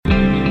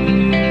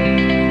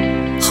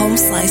Home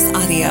Slice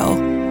Audio.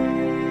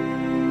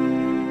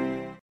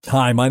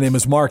 Hi, my name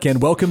is Mark, and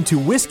welcome to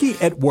Whiskey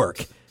at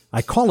Work.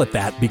 I call it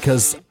that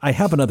because I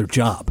have another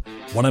job,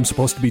 one I'm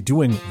supposed to be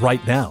doing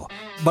right now.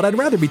 But I'd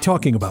rather be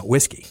talking about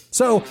whiskey.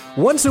 So,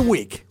 once a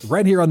week,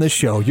 right here on this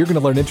show, you're going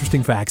to learn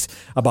interesting facts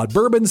about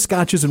bourbons,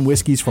 scotches, and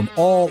whiskeys from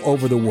all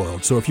over the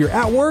world. So if you're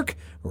at work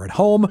or at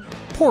home,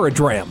 pour a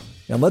dram,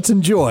 and let's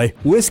enjoy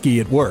Whiskey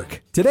at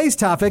Work. Today's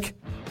topic,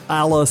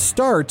 I'll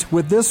start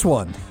with this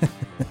one.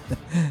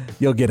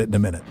 You'll get it in a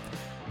minute.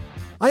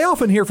 I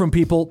often hear from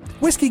people,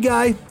 "Whiskey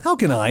guy, how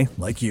can I,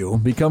 like you,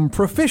 become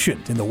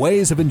proficient in the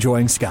ways of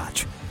enjoying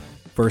scotch?"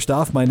 First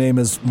off, my name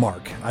is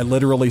Mark. I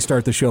literally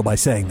start the show by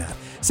saying that.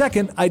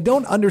 Second, I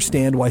don't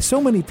understand why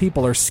so many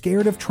people are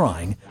scared of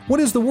trying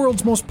what is the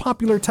world's most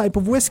popular type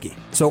of whiskey.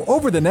 So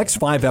over the next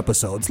 5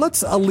 episodes,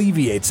 let's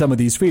alleviate some of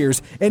these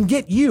fears and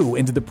get you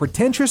into the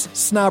pretentious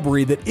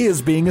snobbery that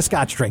is being a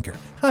scotch drinker.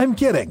 I'm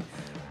kidding.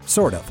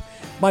 Sort of.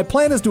 My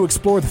plan is to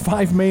explore the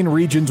 5 main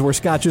regions where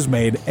scotch is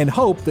made and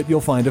hope that you'll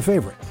find a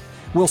favorite.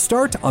 We'll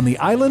start on the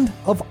island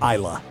of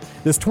Islay.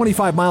 This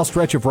 25-mile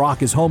stretch of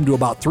rock is home to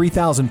about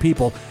 3,000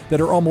 people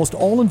that are almost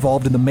all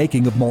involved in the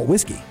making of malt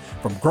whiskey.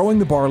 From growing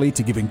the barley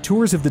to giving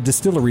tours of the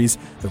distilleries,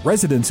 the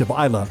residents of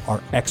Islay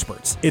are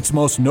experts. Its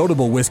most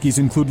notable whiskeys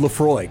include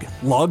Laphroaig,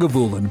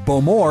 Lagavulin,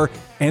 Bowmore,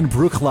 and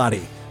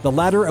Bruichladdich, the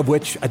latter of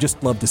which I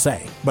just love to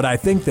say. But I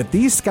think that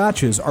these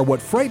scotches are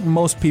what frighten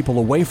most people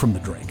away from the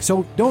drink,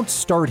 so don't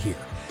start here.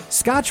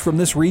 Scotch from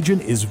this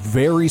region is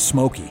very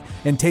smoky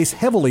and tastes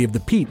heavily of the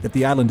peat that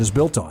the island is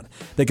built on.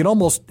 They can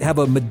almost have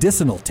a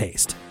medicinal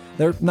taste.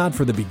 They're not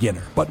for the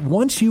beginner, but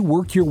once you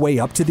work your way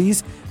up to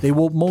these, they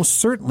will most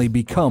certainly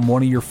become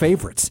one of your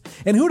favorites.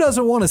 And who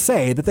doesn't want to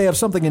say that they have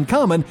something in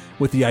common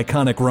with the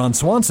iconic Ron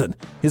Swanson?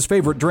 His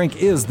favorite drink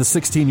is the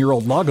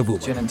 16-year-old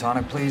Lagavulin. Gin and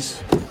tonic,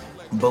 please.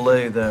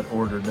 Belay that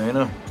order,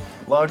 Dana.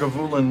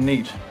 Lagavulin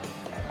neat.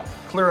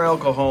 Clear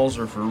alcohols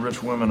are for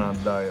rich women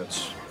on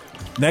diets.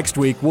 Next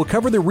week, we'll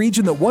cover the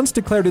region that once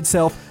declared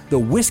itself the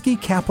whiskey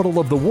capital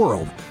of the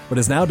world, but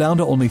is now down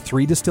to only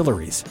 3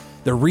 distilleries.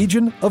 The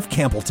region of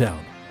Campbelltown.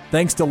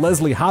 Thanks to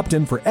Leslie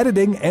Hopton for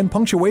editing and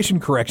punctuation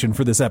correction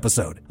for this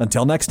episode.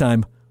 Until next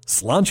time,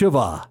 Sláinte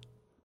mhath.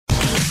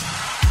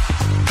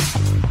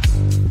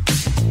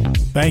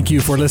 Thank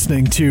you for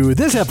listening to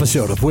this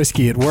episode of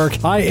Whiskey at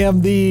Work. I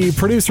am the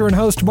producer and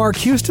host, Mark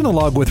Houston,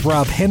 along with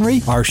Rob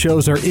Henry. Our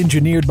shows are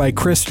engineered by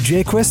Chris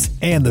Jaquist,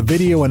 and the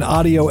video and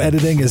audio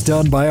editing is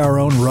done by our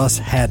own Russ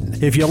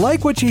Haddon. If you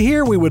like what you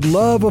hear, we would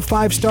love a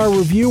 5-star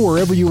review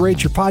wherever you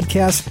rate your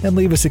podcast, and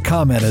leave us a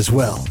comment as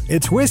well.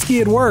 It's Whiskey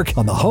at Work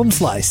on the Home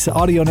Slice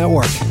Audio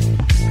Network.